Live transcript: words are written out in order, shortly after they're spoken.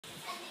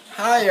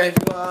Hi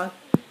everyone,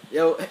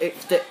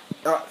 it's the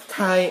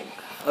time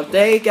of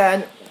day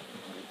again.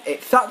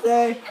 It's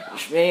Saturday,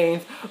 which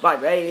means my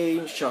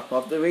main shop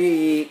of the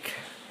week.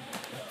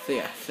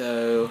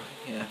 So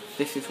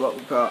this is what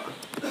we've got.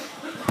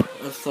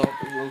 Let's start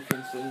with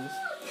Wilkinson's.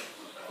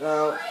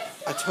 Now,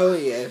 I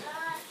told you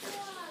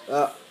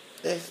that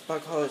this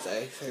bank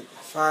holiday, so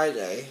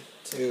Friday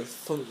to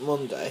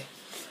Monday,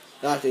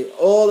 that is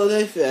all of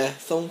this here,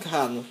 some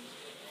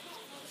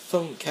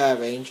care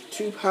range,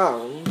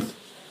 £2.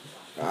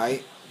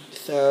 Right,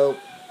 so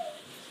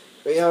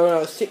we are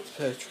on 6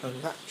 per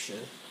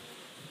transaction.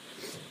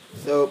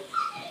 So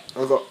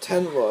I've got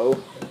 10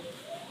 low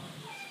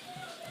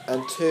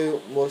and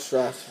 2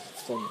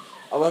 moisturisers.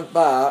 I went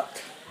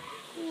back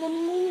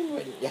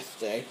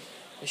yesterday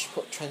and she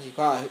put 20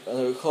 back and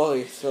the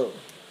recording still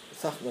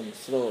them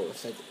slow. I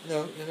said,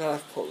 no, you're gonna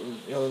have to put them,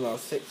 you're on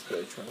 6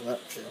 per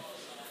transaction.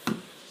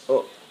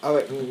 But I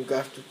reckon you're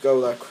gonna have to go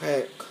like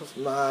quick because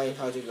mine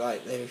had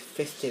like maybe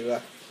 50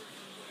 left.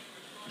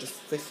 Just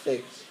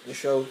 50, the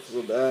shows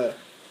were there.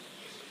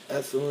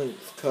 And some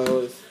links,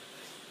 cause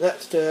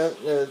next term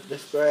the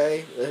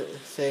spray, the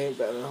same,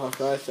 better than half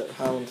price at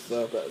pounds,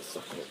 so better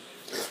stock it.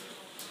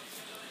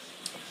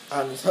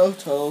 And the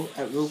total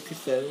at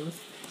Wilkinson's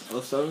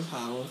was £7.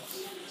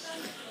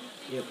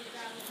 Yep.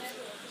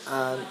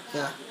 And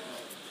that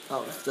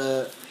was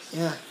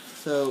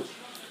so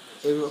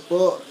if we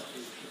bought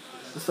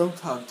the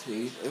sunflower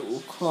teas, it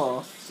will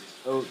cost,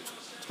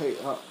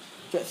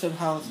 get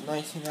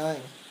 £7.99.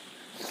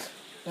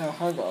 No,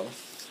 hang on.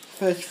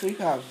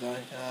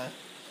 £33.99.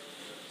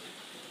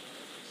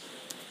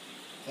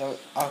 So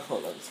I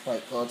thought that was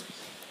quite good.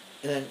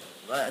 And then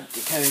my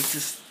Auntie Kerry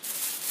just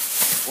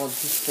wanted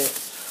to sit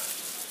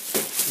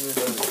with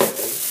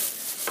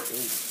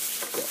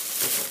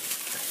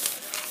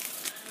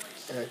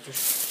her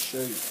just show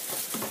you.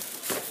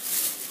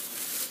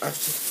 I've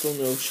just done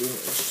the ocean and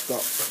just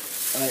got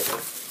like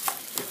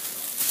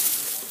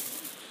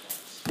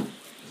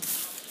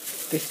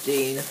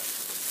 15,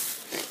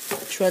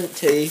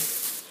 20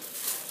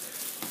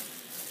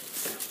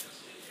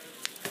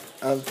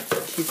 and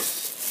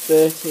keeps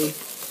 30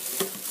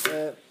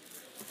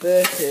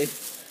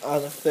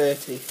 and a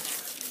 30,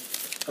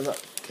 and that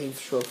came to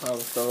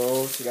 £12. So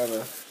all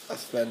together I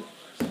spent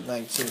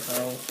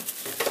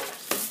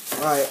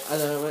 £19. Right, and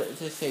then I went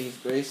to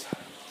Sainsbury's.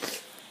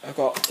 I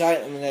got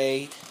diet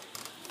lemonade,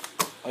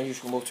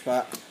 unusual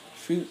multipack,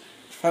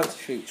 fancy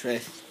fruit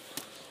tray.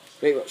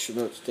 Very much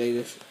about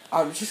today.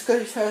 I'm just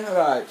going to turn the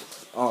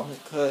lights on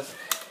because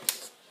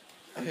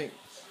I think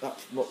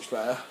that's much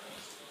better.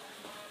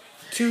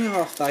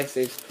 2.5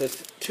 slices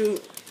plus 2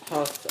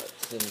 half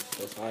sections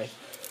plus 5,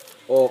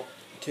 or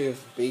 2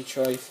 B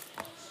choice,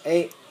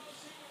 8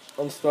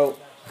 unsmoked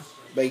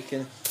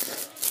bacon,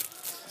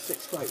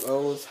 6 white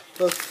rolls,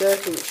 plus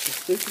 30 which is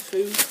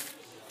superfood,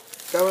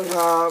 gammon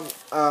ham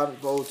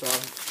and rolled ham,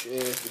 which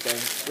is again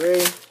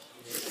 3,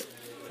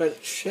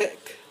 French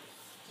chick,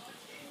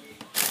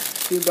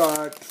 2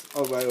 bags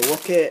of Royal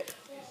Rocket,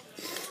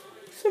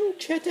 some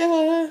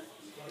cheddar,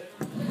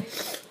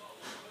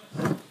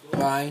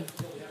 wine,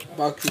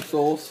 barbecue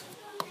sauce,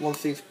 1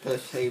 teaspoon per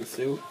table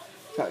soup,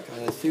 that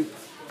kind of soup,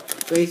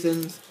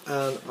 raisins,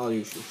 and our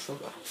usual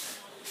sugar.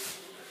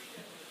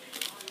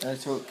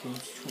 So it came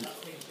to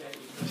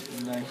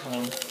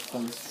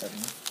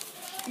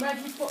 £29.77. Where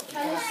have you put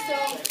Kelly's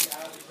stuff?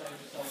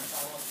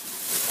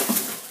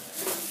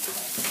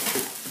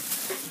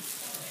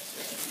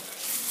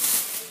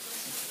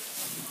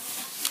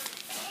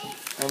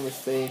 And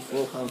we're paying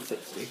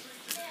 £4.60.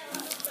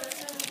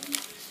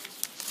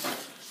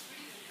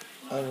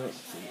 And let's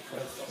see,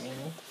 press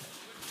one.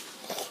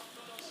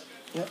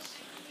 Yep.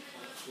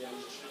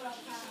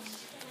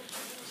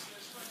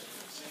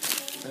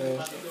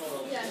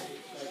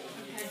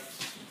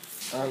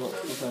 I got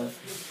 £2.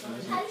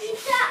 Have you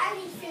got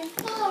anything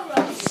for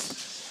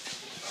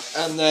us?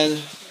 And then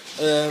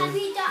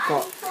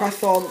got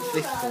croissants,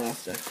 this is an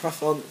Asda,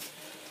 croissants,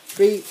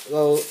 3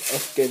 rolls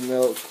of skim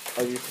milk,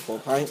 I use 4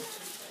 pints.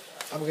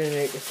 I'm going to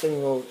make a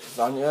spring roll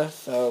lasagna,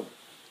 so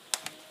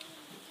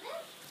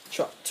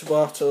chopped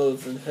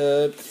tomatoes and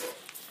herbs.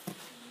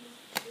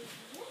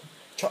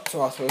 Chopped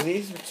tomatoes,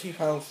 these are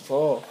 £2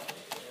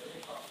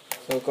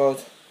 so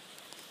good.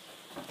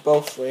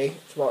 Both free,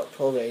 tomato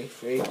puree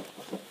free.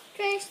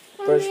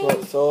 British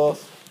white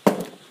sauce.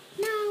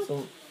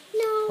 Some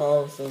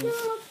parmesan. Don't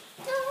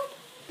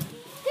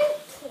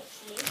touch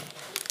me.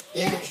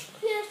 Yeah.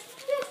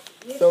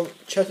 Some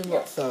cheddar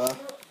mozzarella.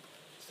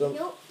 Some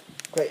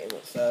grated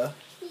mozzarella.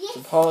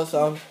 Some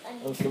parmesan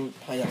and some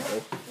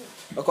pineapple.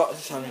 I've got the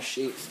sandwich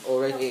sheets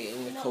already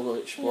in the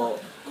cupboard which I bought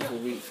a couple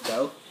of weeks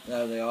ago.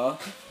 There they are.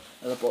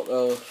 And I bought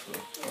those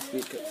last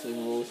week at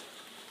Sainsbury.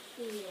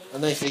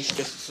 And these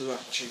just to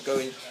actually go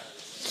in.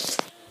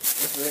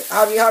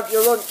 Have you had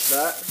your lunch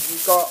there?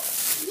 You've got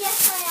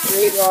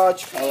 3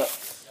 large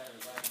pellets,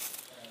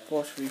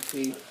 watery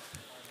pea,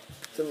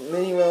 some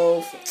mini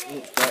rolls,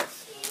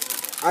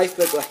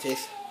 iceberg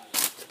lettuce,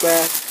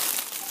 square.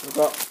 We've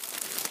got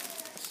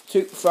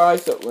 2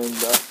 fries that were in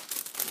there,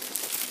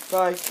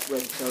 fried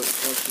Wilko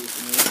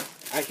cheese.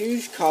 A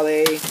huge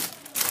collie,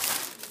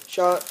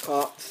 short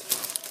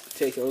pots,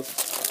 potatoes,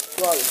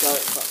 garlic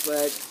pot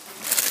bread,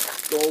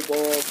 gold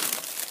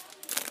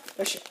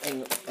fresh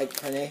egg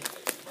penny,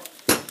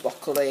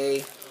 broccoli,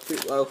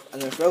 fruit loaf,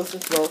 and a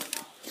frozen loaf.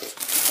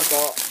 I've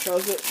got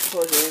chocolate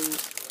pudding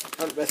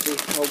and recipe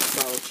called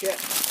sour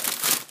chips.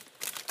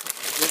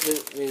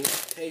 With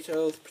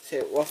potatoes,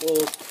 potato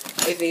waffles,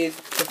 Izzy's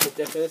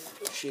dippers,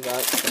 she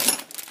likes.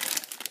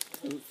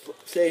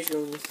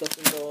 Station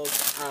stuffing balls,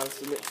 and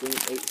some mixing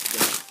 8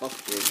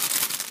 sausages,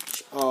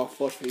 which are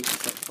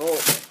 43%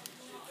 pork.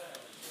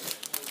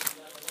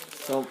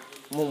 So,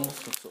 Mum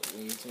must have put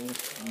these in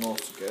more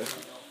to go.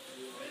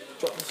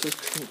 Chocolate with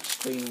pink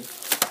screen.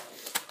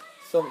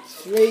 Some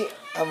sweet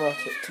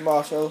aromatic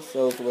tomatoes,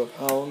 those were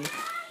 £1.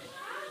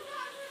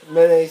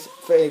 Millie's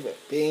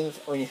favourite beans,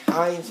 only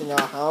Heinz in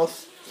our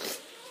house.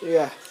 So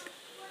yeah,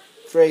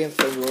 3 and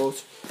 3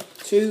 rolls.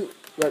 2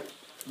 red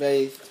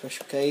raised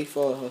special K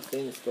for her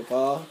things to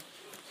bar.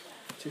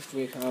 2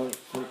 £3.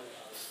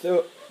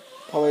 Syrup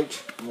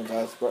porridge, my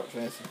dad's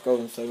breakfast,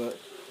 golden syrup.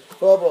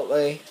 4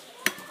 broccoli,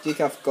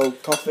 decaf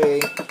gold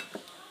coffee,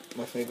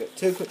 my favourite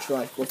 2 cut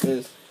rice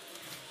butters,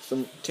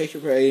 some tissue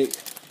break.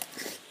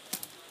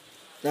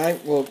 9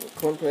 wood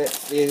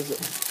crumpets. These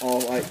are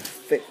like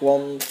thick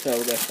ones,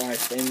 so they're 5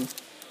 thin,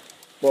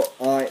 but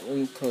I like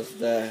them because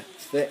they're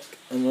thick,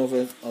 and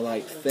others are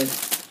like thin.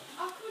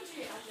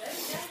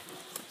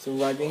 Some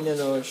ribena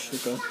or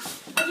sugar.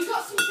 Have you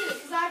got some too?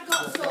 Because I've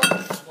got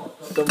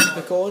some. Some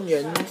pickled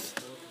onions.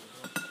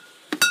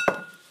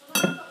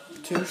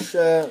 2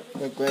 shirt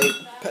with grape,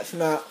 Pepsi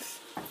Max.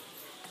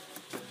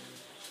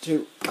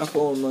 2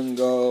 apple and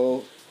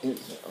mango,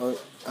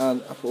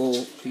 and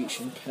apple,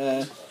 peach and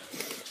pear.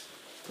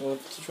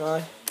 Want to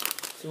try?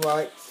 Some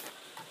whites.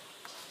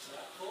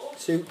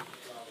 2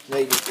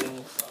 lady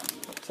things.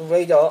 Some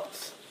ray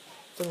dots.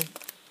 Some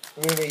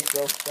rubies,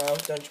 roast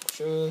flowers, dental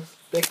shoes,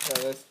 big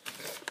feathers,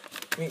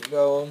 meat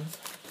bones,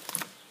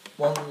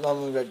 1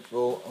 lemon Red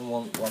Bull and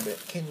 1 rabbit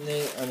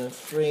kidney, and then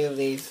 3 of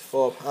these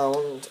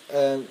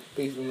 £4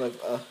 beef and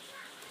liver,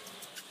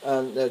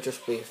 and they're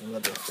just beef and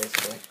liver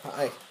basically.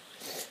 Patty.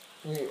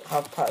 We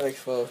have patties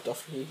for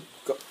stuff we've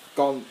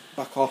gone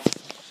back off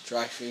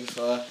dry food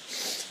for,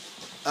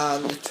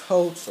 and the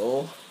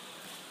total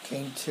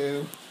came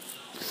to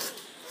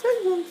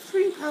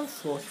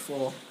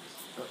 £3.44.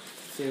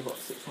 See, I've got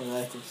 6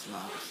 items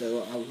now,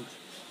 so I would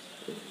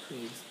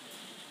please.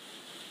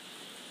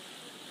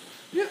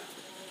 Yeah.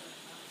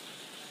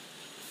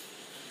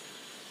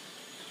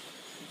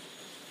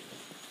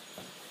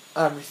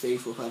 And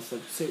received for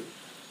 £1.72.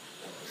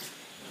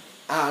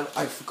 And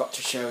I forgot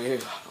to show you,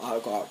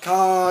 I've got a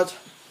card.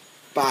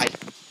 Bye.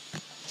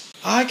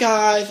 Hi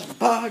guys, I'm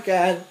back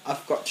again. I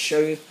forgot to show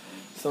you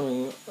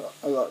something.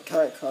 I got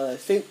carrot colour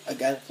soup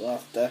again for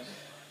after.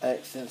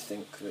 It's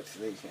instant because it's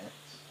vegan.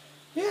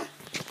 Yeah.